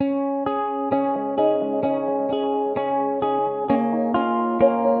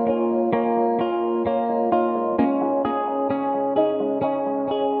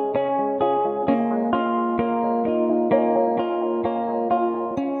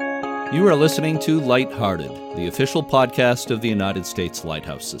You are listening to Lighthearted, the official podcast of the United States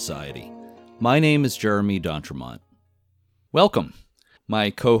Lighthouse Society. My name is Jeremy D'Entremont. Welcome. My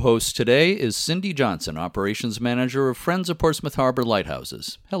co-host today is Cindy Johnson, Operations Manager of Friends of Portsmouth Harbor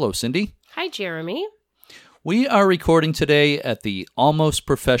Lighthouses. Hello, Cindy. Hi, Jeremy. We are recording today at the almost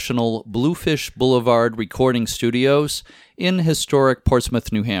professional Bluefish Boulevard Recording Studios in historic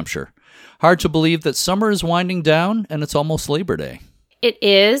Portsmouth, New Hampshire. Hard to believe that summer is winding down and it's almost Labor Day. It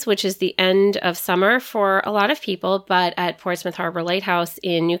is, which is the end of summer for a lot of people, but at Portsmouth Harbor Lighthouse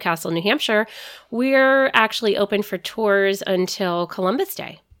in Newcastle, New Hampshire, we're actually open for tours until Columbus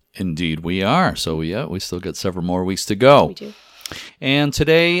Day. Indeed we are. So we still got several more weeks to go. We do. And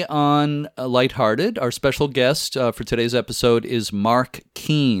today on Lighthearted, our special guest for today's episode is Mark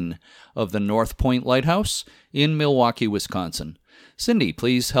Keene of the North Point Lighthouse in Milwaukee, Wisconsin. Cindy,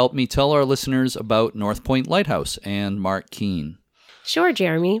 please help me tell our listeners about North Point Lighthouse and Mark Keene. Sure,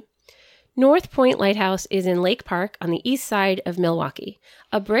 Jeremy. North Point Lighthouse is in Lake Park on the east side of Milwaukee.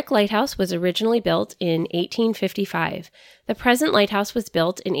 A brick lighthouse was originally built in 1855. The present lighthouse was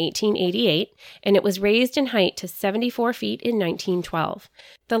built in 1888, and it was raised in height to 74 feet in 1912.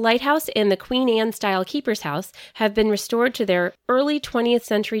 The lighthouse and the Queen Anne-style keeper's house have been restored to their early 20th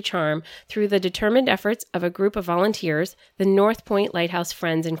century charm through the determined efforts of a group of volunteers, the North Point Lighthouse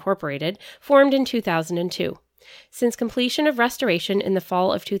Friends Incorporated, formed in 2002. Since completion of restoration in the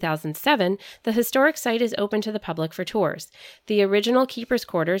fall of 2007, the historic site is open to the public for tours. The original keeper's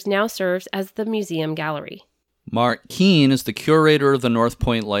quarters now serves as the museum gallery. Mark Keene is the curator of the North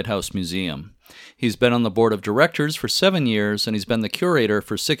Point Lighthouse Museum. He's been on the board of directors for 7 years, and he's been the curator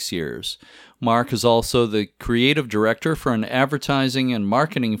for 6 years. Mark is also the creative director for an advertising and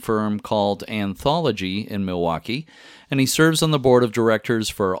marketing firm called Anthology in Milwaukee, and he serves on the board of directors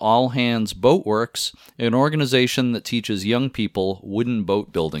for All Hands Boat Works, an organization that teaches young people wooden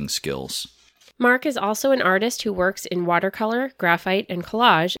boat building skills. Mark is also an artist who works in watercolor, graphite, and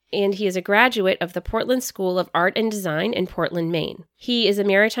collage, and he is a graduate of the Portland School of Art and Design in Portland, Maine. He is a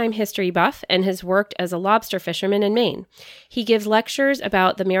maritime history buff and has worked as a lobster fisherman in Maine. He gives lectures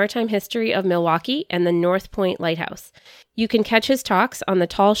about the maritime history of Milwaukee and the North Point Lighthouse. You can catch his talks on the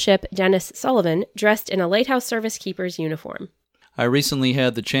tall ship Dennis Sullivan, dressed in a lighthouse service keeper's uniform. I recently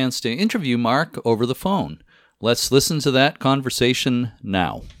had the chance to interview Mark over the phone. Let's listen to that conversation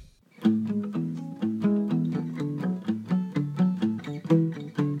now.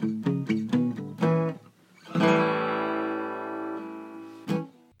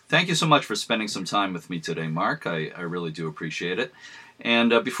 Thank you so much for spending some time with me today, Mark. I really do appreciate it.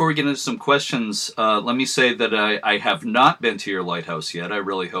 And before we get into some questions, let me say that I have not been to your lighthouse yet. I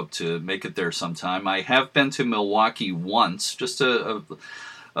really hope to make it there sometime. I have been to Milwaukee once, just a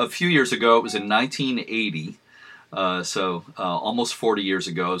few years ago. It was in 1980. So almost 40 years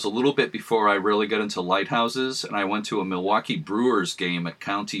ago. It was a little bit before I really got into lighthouses, and I went to a Milwaukee Brewers game at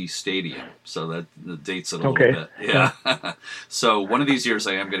County Stadium. So that dates it a little bit. Yeah. So one of these years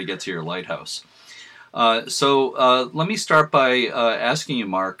I am going to get to your lighthouse. So let me start by asking you,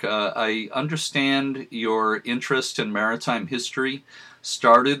 Mark. I understand your interest in maritime history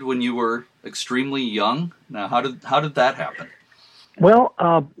started when you were extremely young. Now, how did that happen? Well,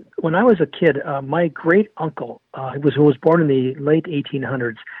 when I was a kid, my great uncle, who was born in the late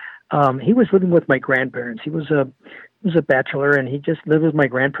 1800s, he was living with my grandparents. He was a bachelor, and he just lived with my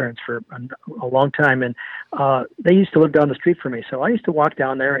grandparents for a long time. And they used to live down the street from me, so I used to walk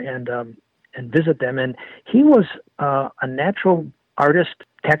down there and visit them. And he was a natural artist,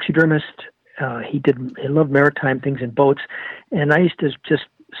 taxidermist. He loved maritime things and boats, and I used to just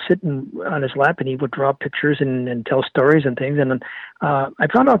sit on his lap, and he would draw pictures and tell stories and things. And I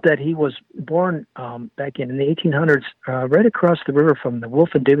found out that he was born back in the 1800s, right across the river from the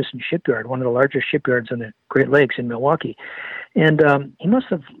Wolf and Davison shipyard, one of the largest shipyards in the Great Lakes in Milwaukee. And he must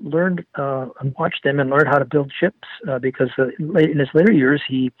have learned and watched them and learned how to build ships because in his later years,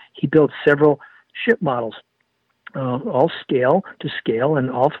 he built several ship models. All scale to scale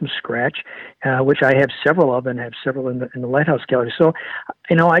and all from scratch, which I have several of and have several in the Lighthouse Gallery. So,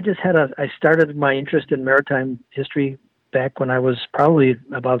 I started my interest in maritime history back when I was probably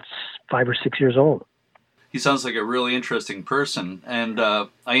about 5 or 6 years old. He sounds like a really interesting person, and I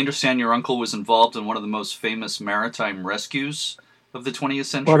understand your uncle was involved in one of the most famous maritime rescues of the 20th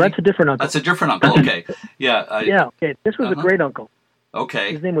century. Well, that's a different uncle. That's a different uncle, okay. Yeah. Okay. This was a great uncle.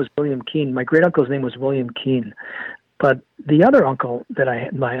 Okay. His name was William Keene. My great uncle's name was William Keene. But the other uncle that I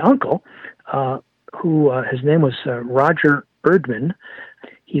had, my uncle, who his name was Roger Erdman,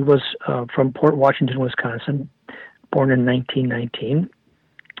 he was from Port Washington, Wisconsin, born in 1919.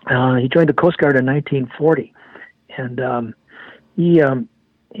 He joined the Coast Guard in 1940. And he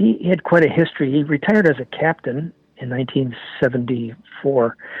he had quite a history. He retired as a captain in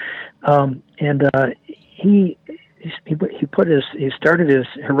 1974, and he started his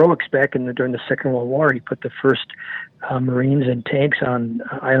heroics back during the Second World War. He put the first Marines and tanks on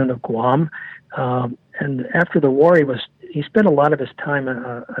the island of Guam, and after the war, he spent a lot of his time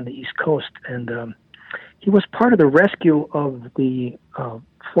on the East Coast, and he was part of the rescue of the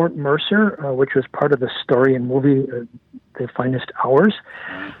Fort Mercer, which was part of the story and movie The Finest Hours.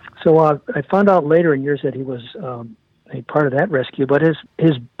 So I found out later in years that he was a part of that rescue, but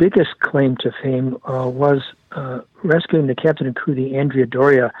his biggest claim to fame was rescuing the captain and crew, the Andrea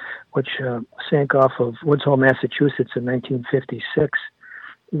Doria, which sank off of Woods Hole, Massachusetts in 1956.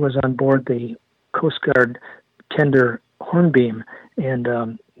 He was on board the Coast Guard tender Hornbeam, and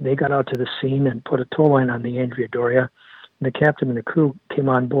they got out to the scene and put a tow line on the Andrea Doria. And the captain and the crew came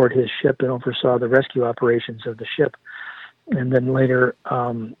on board his ship and oversaw the rescue operations of the ship. And then later,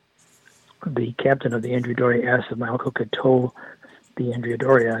 the captain of the Andrea Doria asked if my uncle could tow the Andrea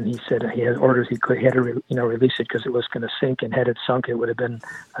Doria, and he said he had orders he had to release it because it was going to sink, and had it sunk, it would have been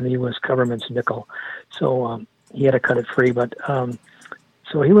on the U.S. government's nickel. So he had to cut it free. But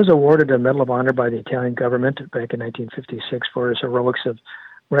so he was awarded a Medal of Honor by the Italian government back in 1956 for his heroics of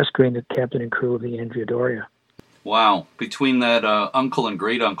rescuing the captain and crew of the Andrea Doria. Wow. Between that uncle and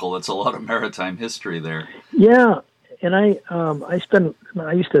great-uncle, that's a lot of maritime history there. Yeah, and I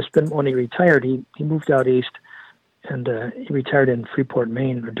used to spend, when he retired, he moved out east, and he retired in Freeport,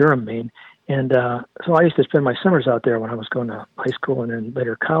 Maine, or Durham, Maine, and so I used to spend my summers out there when I was going to high school and then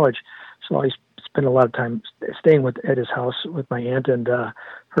later college. So I spent a lot of time staying at his house with my aunt, and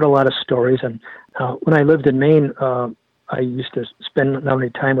heard a lot of stories. And when I lived in Maine, I used to spend not only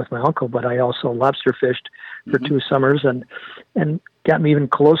time with my uncle, but I also lobster fished for 2 summers, and got me even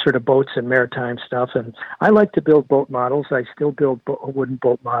closer to boats and maritime stuff. And I like to build boat models. I still build wooden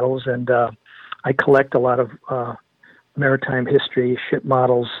boat models, and I collect a lot of maritime history, ship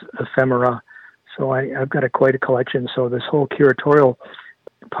models, ephemera. So I've got quite a collection. So this whole curatorial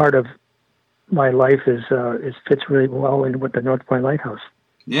part of my life fits really well in with the North Point Lighthouse.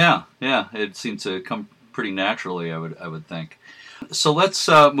 Yeah, it seemed to come pretty naturally, I would think. So let's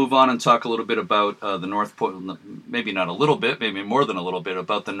move on and talk a little bit about the North Point, maybe not a little bit, maybe more than a little bit,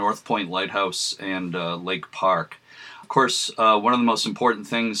 about the North Point Lighthouse and Lake Park. Of course, one of the most important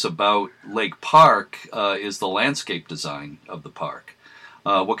things about Lake Park is the landscape design of the park.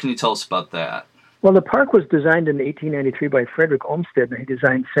 What can you tell us about that? Well, the park was designed in 1893 by Frederick Olmsted, and he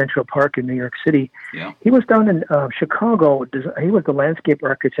designed Central Park in New York City. Yeah. He was down in Chicago. He was the landscape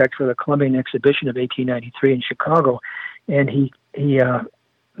architect for the Columbian Exhibition of 1893 in Chicago, and he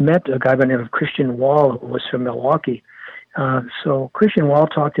met a guy by the name of Christian Wall, who was from Milwaukee. So Christian Wall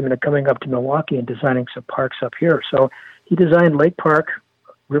talked him into coming up to Milwaukee and designing some parks up here. So he designed Lake Park,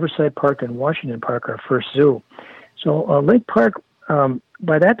 Riverside Park, and Washington Park, our first zoo. So Lake Park,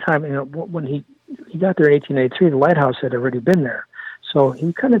 by that time, when he got there in 1883, the lighthouse had already been there. So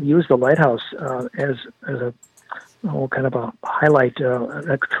he kind of used the lighthouse as a kind of a highlight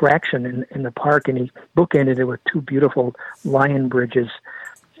attraction in the park, and he bookended it with 2 beautiful lion bridges.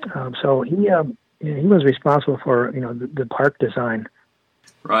 So he was responsible for the park design.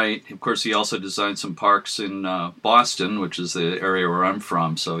 Right. Of course, he also designed some parks in Boston, which is the area where I'm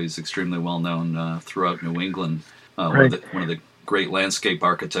from. So he's extremely well known throughout New England. Right. One of the great landscape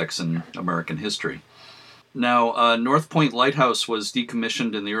architects in American history. Now, North Point Lighthouse was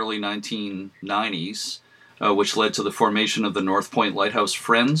decommissioned in the early 1990s, which led to the formation of the North Point Lighthouse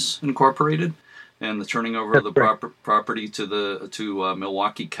Friends Incorporated and the turning over of the property to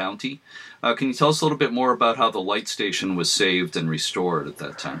Milwaukee County. Can you tell us a little bit more about how the light station was saved and restored at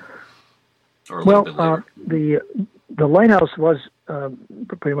that time? Or a little bit later? The lighthouse was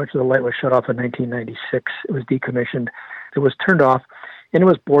pretty much, the light was shut off in 1996. It was decommissioned. It was turned off, and it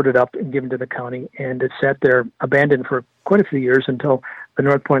was boarded up and given to the county, and it sat there abandoned for quite a few years until the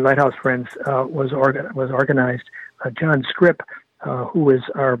North Point Lighthouse Friends was organized. John Scripp, who is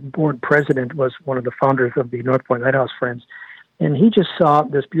our board president, was one of the founders of the North Point Lighthouse Friends, and he just saw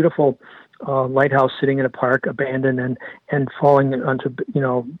this beautiful lighthouse sitting in a park, abandoned and falling onto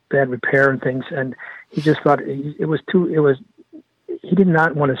bad repair and things, and he just thought he did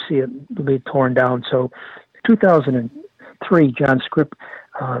not want to see it be torn down. So, 2003, John Scripp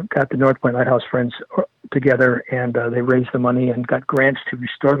got the North Point Lighthouse Friends together, and they raised the money and got grants to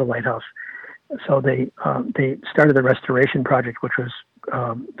restore the lighthouse. So they started the restoration project, which was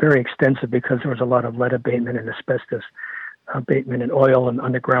very extensive because there was a lot of lead abatement and asbestos abatement and oil and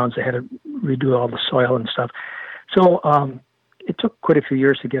undergrounds. They had to redo all the soil and stuff. So it took quite a few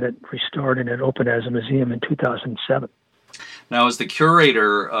years to get it restored, and it opened as a museum in 2007. Now, as the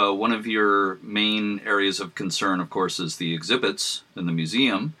curator, one of your main areas of concern, of course, is the exhibits in the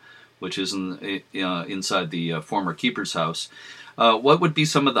museum, which is inside the former Keeper's House. What would be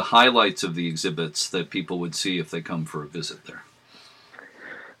some of the highlights of the exhibits that people would see if they come for a visit there?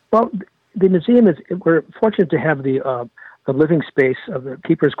 Well, the museum we're fortunate to have the living space of the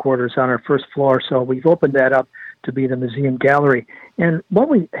Keeper's Quarters on our first floor, so we've opened that up to be the museum gallery. And what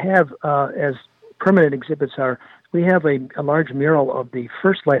we have as permanent exhibits we have a large mural of the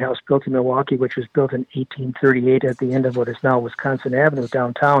first lighthouse built in Milwaukee, which was built in 1838 at the end of what is now Wisconsin Avenue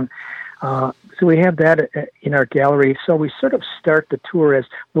downtown. So we have that in our gallery. So we sort of start the tour as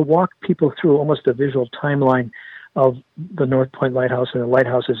we'll walk people through almost a visual timeline of the North Point Lighthouse and the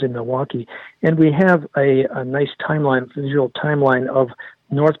lighthouses in Milwaukee. And we have a nice visual timeline of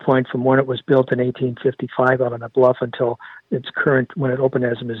North Point from when it was built in 1855 out on a bluff until its current, when it opened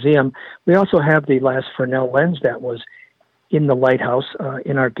as a museum. We also have the last Fresnel lens that was in the lighthouse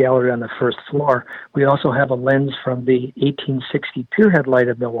in our gallery on the first floor. We also have a lens from the 1860 Pierhead Light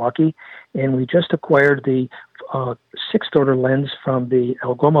of Milwaukee, and we just acquired the sixth order lens from the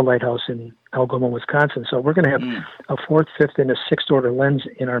Algoma Lighthouse in Algoma, Wisconsin. So we're going to have a fourth, fifth, and a sixth order lens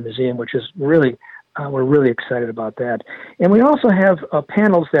in our museum, which is really, we're really excited about that. And we also have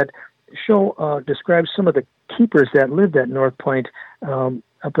panels that describe some of the keepers that lived at North Point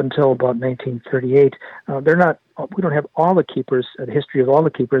up until about 1938. We don't have all the keepers, the history of all the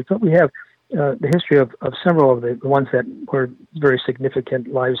keepers, but we have the history of several of the ones that were very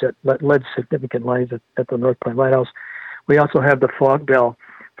significant lives, that led significant lives at the North Point Lighthouse. We also have the fog bell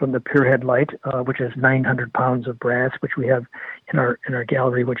from the Pierhead Light, which is 900 pounds of brass, which we have in our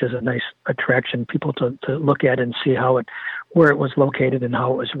gallery, which is a nice attraction, people to look at and see where it was located and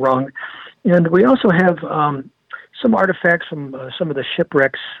how it was rung. And we also have some artifacts from some of the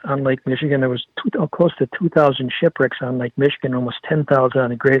shipwrecks on Lake Michigan. There was close to 2,000 shipwrecks on Lake Michigan, almost 10,000 on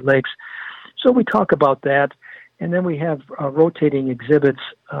the Great Lakes. So we talk about that, and then we have rotating exhibits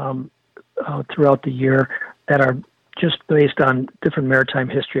throughout the year that are just based on different maritime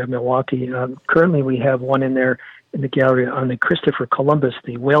history of Milwaukee. Currently, we have one in there in the gallery on the Christopher Columbus,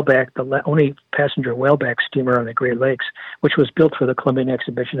 the whaleback, the only passenger whaleback steamer on the Great Lakes, which was built for the Columbian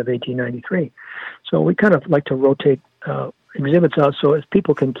Exhibition of 1893. So we kind of like to rotate exhibits out so as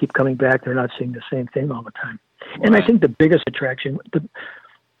people can keep coming back, they're not seeing the same thing all the time. Right. And I think the biggest attraction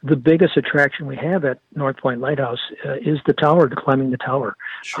we have at North Point Lighthouse is the tower, climbing the tower.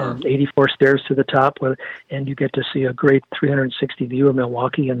 Sure. 84 stairs to the top, and you get to see a great 360 view of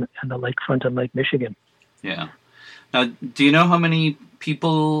Milwaukee and the lakefront on Lake Michigan. Yeah. Now, do you know how many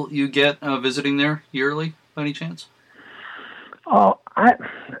people you get visiting there yearly, by any chance? Oh,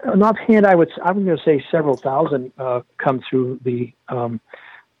 offhand, I'm going to say several thousand come through the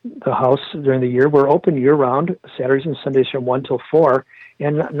house during the year. We're open year-round, Saturdays and Sundays from 1 till 4,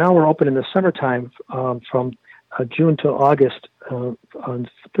 and now we're open in the summertime from June to August on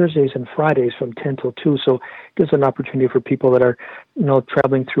Thursdays and Fridays from 10 till 2. So it gives an opportunity for people that are,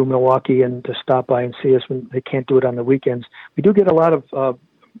 traveling through Milwaukee and to stop by and see us when they can't do it on the weekends. We do get a lot of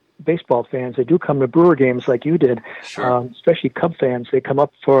baseball fans. They do come to Brewer games like you did, sure. Especially Cub fans. They come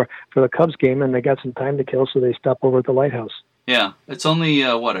up for the Cubs game and they got some time to kill, so they stop over at the Lighthouse. Yeah, it's only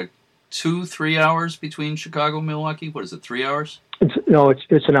 2-3 hours between Chicago and Milwaukee. What is it, 3 hours?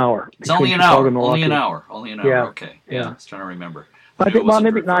 It's an hour. It's only an hour. Only an hour. Yeah. Okay. Yeah. I was trying to remember.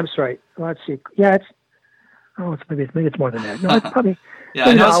 I'm sorry. Let's see. Yeah, maybe it's more than that. No, it's probably. Yeah,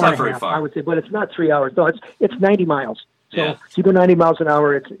 I know it's not very far. I would say, but it's not 3 hours. No, it's 90 miles. So yeah. If you go 90 miles an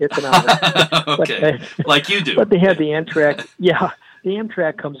hour, it's an hour. Okay. Like you do. But they have the Amtrak. Yeah, the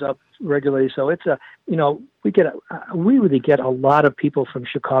Amtrak comes up regularly, so it's we really get a lot of people from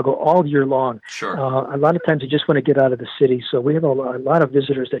Chicago all year long. Sure. A lot of times they just want to get out of the city, so we have a lot of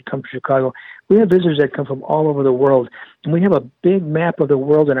visitors that come from Chicago. We have visitors that come from all over the world, and we have a big map of the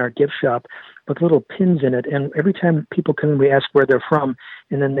world in our gift shop with little pins in it, and every time people come in, we ask where they're from,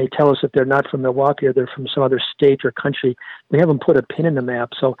 and then they tell us if they're not from Milwaukee or they're from some other state or country. We have them put a pin in the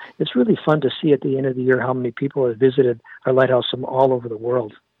map, so it's really fun to see at the end of the year how many people have visited our lighthouse from all over the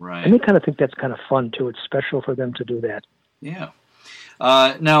world. Right. And they kind of think that's kind of fun, too. It's special for them to do that. Yeah.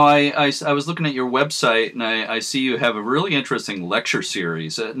 Now, I was looking at your website, and I see you have a really interesting lecture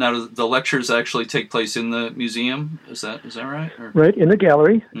series. Now, the lectures actually take place in the museum. Is that right? Or? Right, in the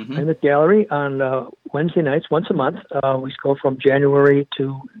gallery. Mm-hmm. In the gallery on Wednesday nights, once a month. We go from January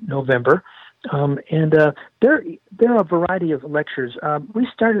to November. And there are a variety of lectures. We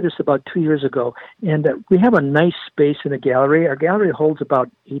started this about 2 years ago, and we have a nice space in the gallery. Our gallery holds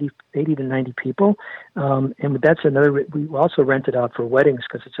about 80 to 90 people, and that's we also rent it out for weddings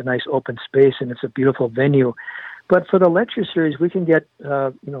because it's a nice open space and it's a beautiful venue. But for the lecture series, we can get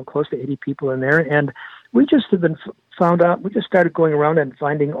close to 80 people in there, and we just have been found out. We just started going around and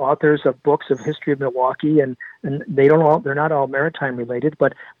finding authors of books of history of Milwaukee, and they're not all maritime related,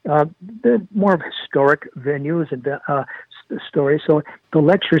 but they're more of historic venues and stories. So the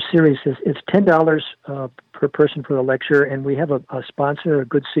lecture series is $10 per person for the lecture, and we have a sponsor. A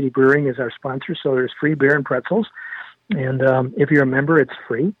Good City Brewing is our sponsor, so there's free beer and pretzels, and if you're a member, it's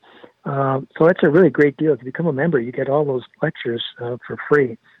free. So it's a really great deal. If you become a member, you get all those lectures for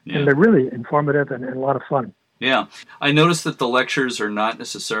free. Yeah. And they're really informative and a lot of fun. Yeah. I noticed that the lectures are not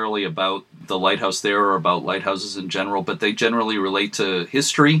necessarily about the lighthouse there or about lighthouses in general, but they generally relate to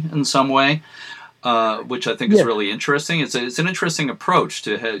history in some way, which I think is really interesting. It's an interesting approach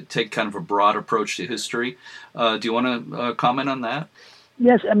to take kind of a broad approach to history. Do you want to comment on that?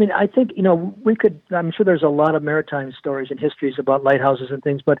 Yes, I mean, I think, we could, I'm sure there's a lot of maritime stories and histories about lighthouses and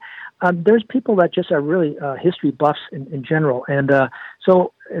things, but there's people that just are really history buffs in general. And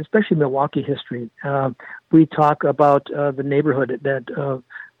so, especially Milwaukee history, we talk about the neighborhood that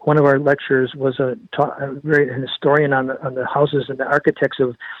one of our lecturers was a historian on the houses and the architects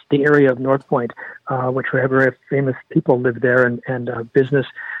of the area of North Point, which were very famous people lived there and business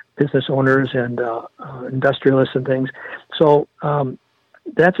owners and industrialists and things. So,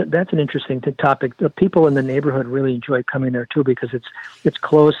 that's an interesting topic. The people in the neighborhood really enjoy coming there too because it's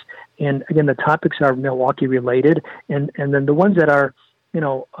close, and again the topics are Milwaukee related, and then the ones that are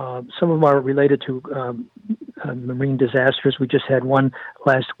some of them are related to marine disasters. We just had one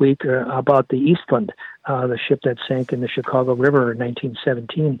last week about the Eastland, the ship that sank in the Chicago River in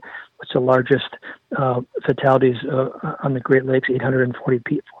 1917. It's the largest fatalities on the Great Lakes.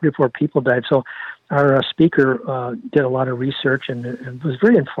 844 people died. So our speaker did a lot of research and it was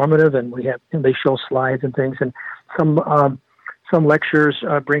very informative. And we have they show slides and things. And some lecturers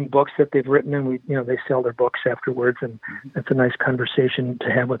bring books that they've written, and they sell their books afterwards. And it's a nice conversation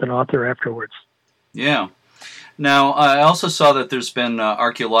to have with an author afterwards. Yeah. Now, I also saw that there's been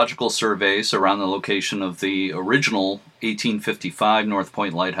archaeological surveys around the location of the original 1855 North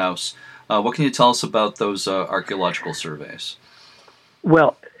Point Lighthouse. What can you tell us about those archaeological surveys?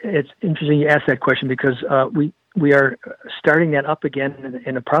 Well, it's interesting you ask that question because we are starting that up again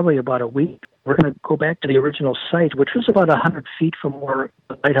in probably about a week. We're going to go back to the original site, which was about 100 feet from where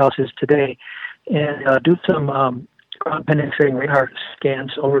the lighthouse is today, and do some ground-penetrating radar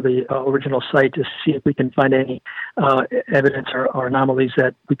scans over the original site to see if we can find any evidence or anomalies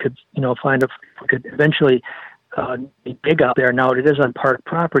that we could, find if we could eventually dig out there. Now, it is on park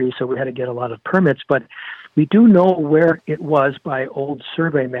property, so we had to get a lot of permits, but we do know where it was by old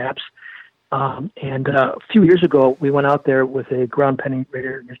survey maps. And a few years ago, we went out there with a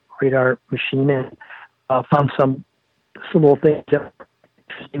ground-penetrating radar machine and found some little things that were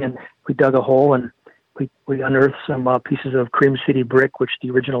interesting, and we dug a hole and we unearthed some pieces of Cream City brick, which the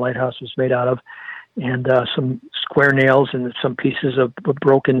original lighthouse was made out of, and some square nails and some pieces of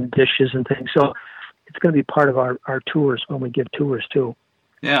broken dishes and things. So it's going to be part of our tours when we give tours too.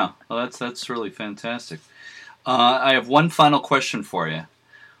 Yeah, well, that's really fantastic. I have one final question for you.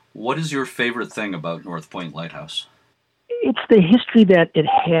 What is your favorite thing about North Point Lighthouse? It's the history that it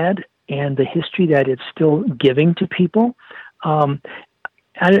had and the history that it's still giving to people.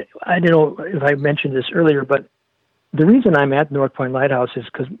 I don't know if I mentioned this earlier, but the reason I'm at North Point Lighthouse is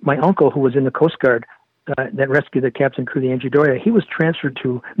because my uncle, who was in the Coast Guard that rescued the captain and crew of the Andrew Doria, he was transferred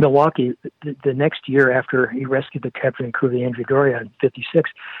to Milwaukee the next year after he rescued the captain and crew of the Andrew Doria in 56.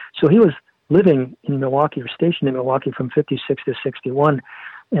 So he was living in Milwaukee or stationed in Milwaukee from 56 to 61.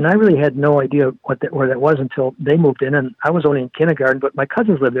 And I really had no idea where that was until they moved in, and I was only in kindergarten, but my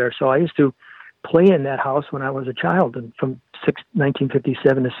cousins lived there, so I used to play in that house when I was a child, and from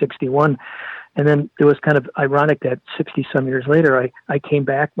 1957 to 61. And then it was kind of ironic that 60-some years later, I came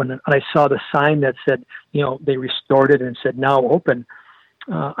back when I saw the sign that said, they restored it and said, now open.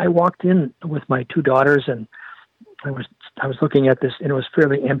 I walked in with my two daughters, and I was looking at this, and it was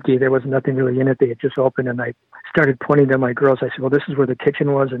fairly empty. There was nothing really in it. They had just opened, and I started pointing to my girls. I said, well, this is where the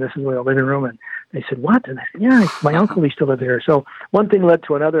kitchen was, and this is where the living room. And they said, what? And I said, yeah, my uncle used to live here. So one thing led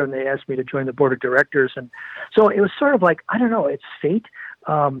to another, and they asked me to join the board of directors. And so it was sort of like, I don't know, it's fate.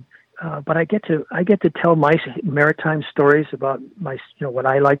 But I get to tell my maritime stories about my, what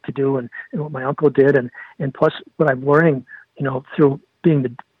I like to do and what my uncle did. And plus what I'm learning, through being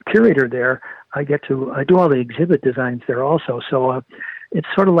the curator there, I do all the exhibit designs there also. So it's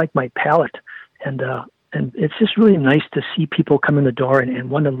sort of like my palette, and it's just really nice to see people come in the door and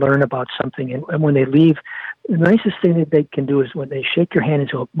want to learn about something. And when they leave, the nicest thing that they can do is when they shake your hand and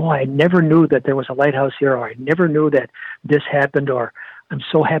say, "Boy, I never knew that there was a lighthouse here," or "I never knew that this happened," or I'm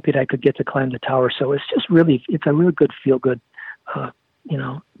so happy that I could get to climb the tower. So it's just really, it's a really good feel good,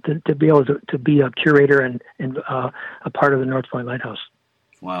 to be able to be a curator and a part of the North Point Lighthouse.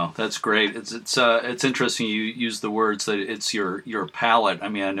 Wow, that's great. It's interesting you use the words that it's your palette. I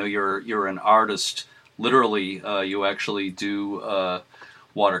mean, I know you're an artist. Literally, you actually do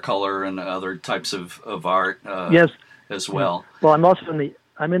watercolor and other types of art. Yes. As well. Well, I'm also in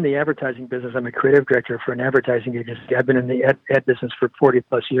the advertising business. I'm a creative director for an advertising agency. I've been in the ad business for 40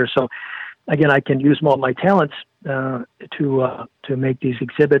 plus years. So again, I can use all my talents to make these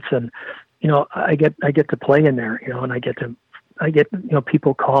exhibits, and I get to play in there, and I get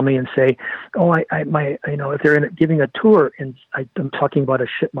people call me and say, oh, if they're giving a tour and I'm talking about a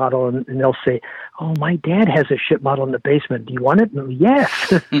ship model, and they'll say, oh, my dad has a ship model in the basement. Do you want it? And yes.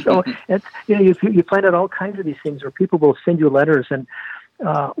 So it's, you find out all kinds of these things, or people will send you letters. And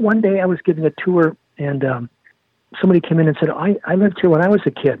one day I was giving a tour, and somebody came in and said, I lived here when I was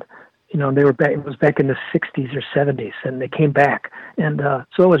a kid. They were back. It was back in the 60s or 70s, and they came back. And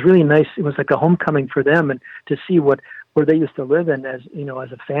so it was really nice. It was like a homecoming for them, and to see where they used to live in as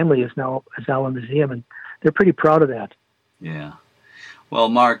a family is now a museum, and they're pretty proud of that. Yeah. Well,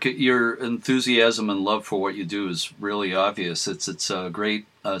 Mark, your enthusiasm and love for what you do is really obvious. It's great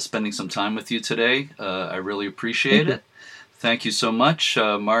spending some time with you today. I really appreciate it. Thank you so much.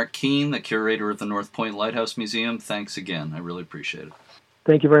 Mark Keene, the curator of the North Point Lighthouse Museum, thanks again. I really appreciate it.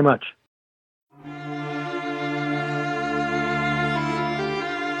 Thank you very much.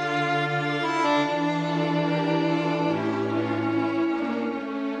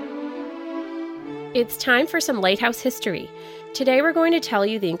 It's time for some lighthouse history. Today we're going to tell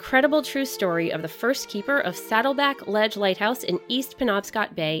you the incredible true story of the first keeper of Saddleback Ledge Lighthouse in East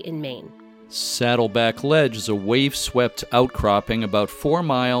Penobscot Bay in Maine. Saddleback Ledge is a wave-swept outcropping about 4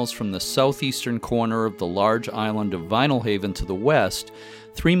 miles from the southeastern corner of the large island of Vinalhaven to the west,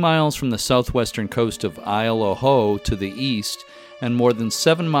 3 miles from the southwestern coast of Isle au Haut to the east, and more than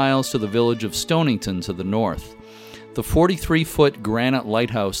 7 miles to the village of Stonington to the north. The 43-foot granite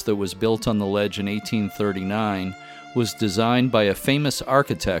lighthouse that was built on the ledge in 1839 was designed by a famous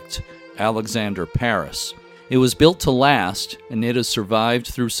architect, Alexander Paris. It was built to last, and it has survived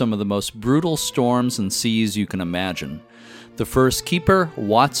through some of the most brutal storms and seas you can imagine. The first keeper,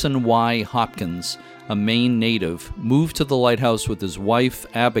 Watson Y. Hopkins, a Maine native, moved to the lighthouse with his wife,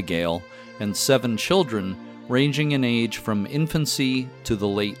 Abigail, and 7 children, ranging in age from infancy to the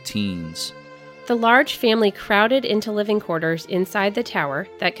late teens. The large family crowded into living quarters inside the tower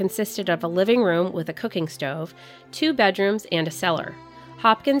that consisted of a living room with a cooking stove, 2 bedrooms, and a cellar.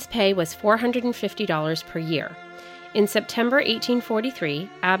 Hopkins' pay was $450 per year. In September 1843,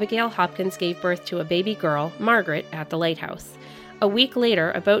 Abigail Hopkins gave birth to a baby girl, Margaret, at the lighthouse. A week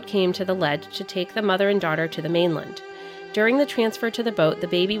later, a boat came to the ledge to take the mother and daughter to the mainland. During the transfer to the boat, the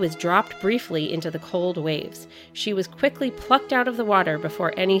baby was dropped briefly into the cold waves. She was quickly plucked out of the water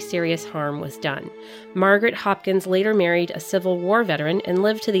before any serious harm was done. Margaret Hopkins later married a Civil War veteran and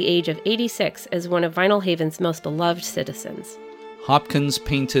lived to the age of 86 as one of Vinalhaven's most beloved citizens. Hopkins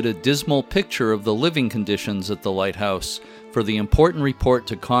painted a dismal picture of the living conditions at the lighthouse for the important report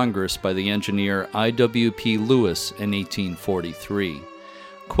to Congress by the engineer I.W.P. Lewis in 1843.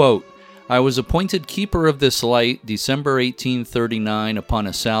 Quote, I was appointed keeper of this light December 1839 upon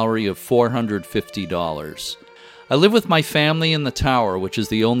a salary of $450. I live with my family in the tower, which is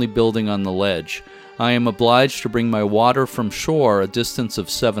the only building on the ledge. I am obliged to bring my water from shore a distance of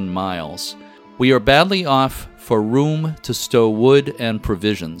 7 miles. We are badly off for room to stow wood and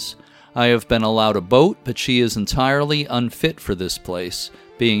provisions. I have been allowed a boat, but she is entirely unfit for this place,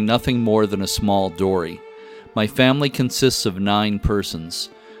 being nothing more than a small dory. My family consists of 9 persons.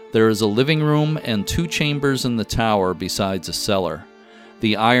 There is a living room and 2 chambers in the tower besides a cellar.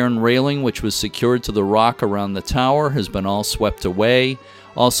 The iron railing which was secured to the rock around the tower has been all swept away,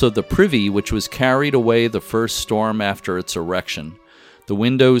 also the privy which was carried away the first storm after its erection. The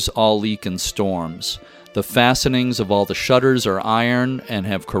windows all leak in storms. The fastenings of all the shutters are iron and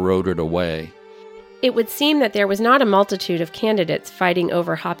have corroded away. It would seem that there was not a multitude of candidates fighting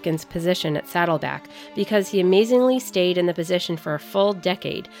over Hopkins' position at Saddleback, because he amazingly stayed in the position for a full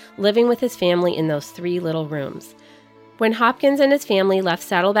decade, living with his family in those 3 little rooms. When Hopkins and his family left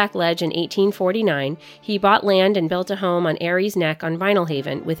Saddleback Ledge in 1849, he bought land and built a home on Aries Neck on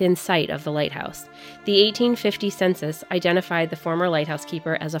Vinalhaven within sight of the lighthouse. The 1850 census identified the former lighthouse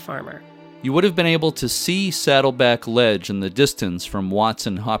keeper as a farmer. You would have been able to see Saddleback Ledge in the distance from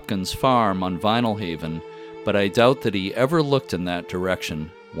Watson Hopkins' farm on Vinalhaven, but I doubt that he ever looked in that direction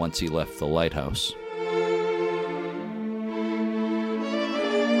once he left the lighthouse.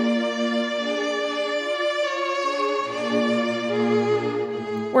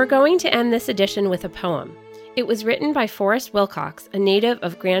 We're going to end this edition with a poem. It was written by Forrest Wilcox, a native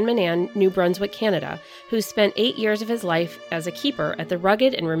of Grand Manan, New Brunswick, Canada, who spent 8 years of his life as a keeper at the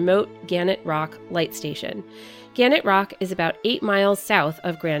rugged and remote Gannett Rock Light Station. Gannett Rock is about 8 miles south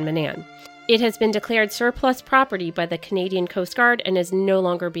of Grand Manan. It has been declared surplus property by the Canadian Coast Guard and is no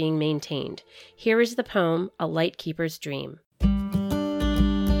longer being maintained. Here is the poem, A Light Keeper's Dream.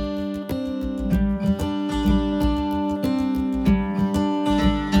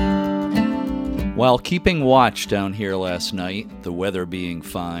 While keeping watch down here last night, the weather being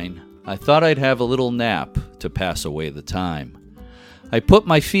fine, I thought I'd have a little nap to pass away the time. I put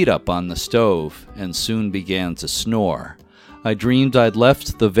my feet up on the stove and soon began to snore. I dreamed I'd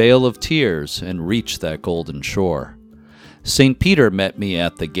left the Vale of Tears and reached that golden shore. St. Peter met me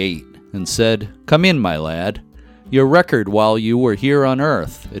at the gate and said, "Come in, my lad. Your record while you were here on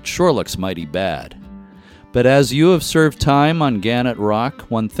earth, it sure looks mighty bad. But as you have served time on Gannett Rock,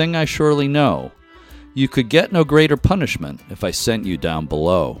 one thing I surely know. You could get no greater punishment if I sent you down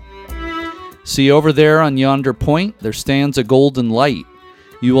below. See over there on yonder point, there stands a golden light.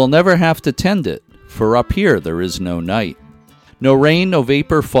 You will never have to tend it, for up here there is no night. No rain, no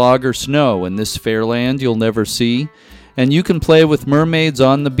vapor, fog, or snow in this fair land you'll never see, and you can play with mermaids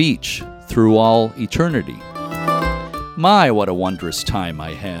on the beach through all eternity. My, what a wondrous time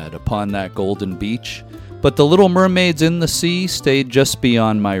I had upon that golden beach, but the little mermaids in the sea stayed just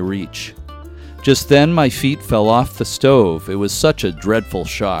beyond my reach. Just then my feet fell off the stove. It was such a dreadful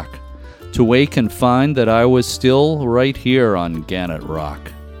shock to wake and find that I was still right here on Gannett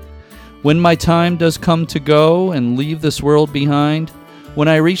Rock. When my time does come to go and leave this world behind, when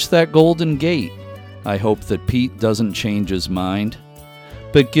I reach that golden gate, I hope that Pete doesn't change his mind,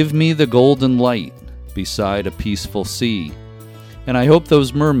 but give me the golden light beside a peaceful sea, and I hope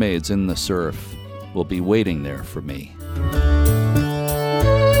those mermaids in the surf will be waiting there for me.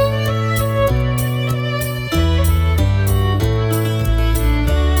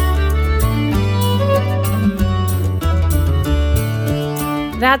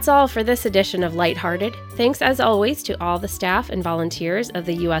 That's all for this edition of Lighthearted. Thanks as always to all the staff and volunteers of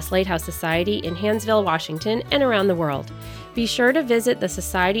the U.S. Lighthouse Society in Hansville, Washington, and around the world. Be sure to visit the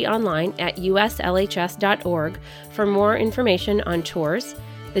Society online at uslhs.org for more information on tours,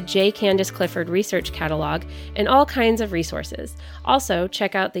 the J. Candace Clifford Research Catalog, and all kinds of resources. Also,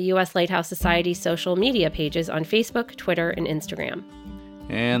 check out the U.S. Lighthouse Society social media pages on Facebook, Twitter, and Instagram.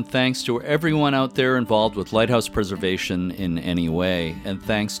 And thanks to everyone out there involved with lighthouse preservation in any way. And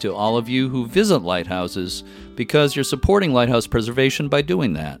thanks to all of you who visit lighthouses, because you're supporting lighthouse preservation by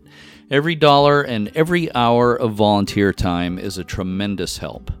doing that. Every dollar and every hour of volunteer time is a tremendous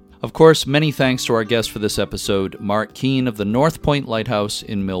help. Of course, many thanks to our guest for this episode, Mark Keene of the North Point Lighthouse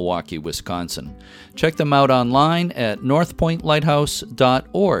in Milwaukee, Wisconsin. Check them out online at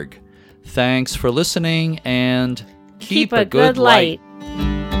northpointlighthouse.org. Thanks for listening, and keep a good light.